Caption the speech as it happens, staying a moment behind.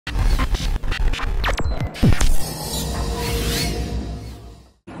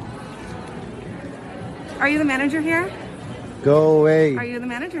Are you the manager here? Go away. Are you the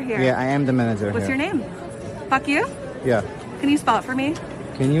manager here? Yeah, I am the manager. What's here. your name? Fuck you? Yeah. Can you spell it for me?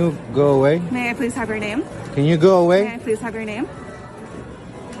 Can you go away? May I please have your name? Can you go away? May I please have your name?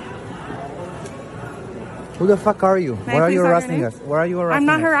 Who the fuck are you? May Why I are you please have your harassing name? us? Why are you harassing I'm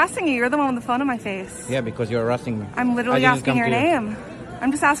not us? harassing you. You're the one with the phone in my face. Yeah, because you're harassing me. I'm literally asking your name.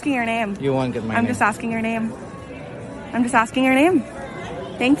 I'm just asking your name. You won't get my I'm name. just asking your name. I'm just asking your name.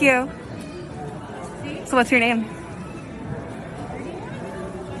 Thank you. So what's your name?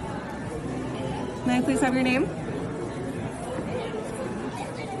 May I please have your name?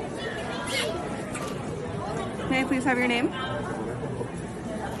 May I please have your name?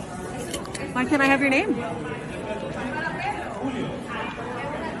 Why can't I have your name?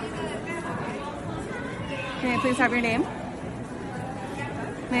 May I please have your name?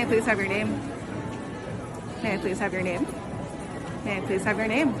 May I please have your name? May I please have your name? May I please have your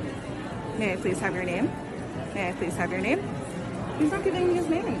name? May I please have your name? May I please have your name? He's not giving me his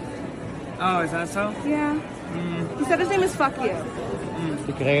name. Oh, is that so? Yeah. He said his name is Fuck You.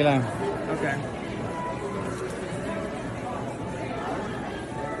 Okay.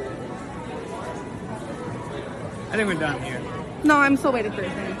 I think we're done here. No, I'm still waiting for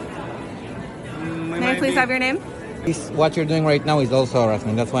his name. May I please have your name? What you're doing right now is also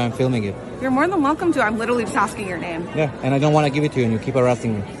harassment. That's why I'm filming it. You're more than welcome to. I'm literally just asking your name. Yeah, and I don't want to give it to you and you keep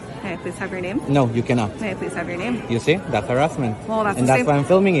harassing me. May I please have your name? No, you cannot. May I please have your name? You see? That's harassment. Well, that's and the that's same. why I'm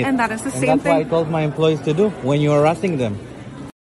filming it. And that is the and same that's thing. what I told my employees to do when you're harassing them.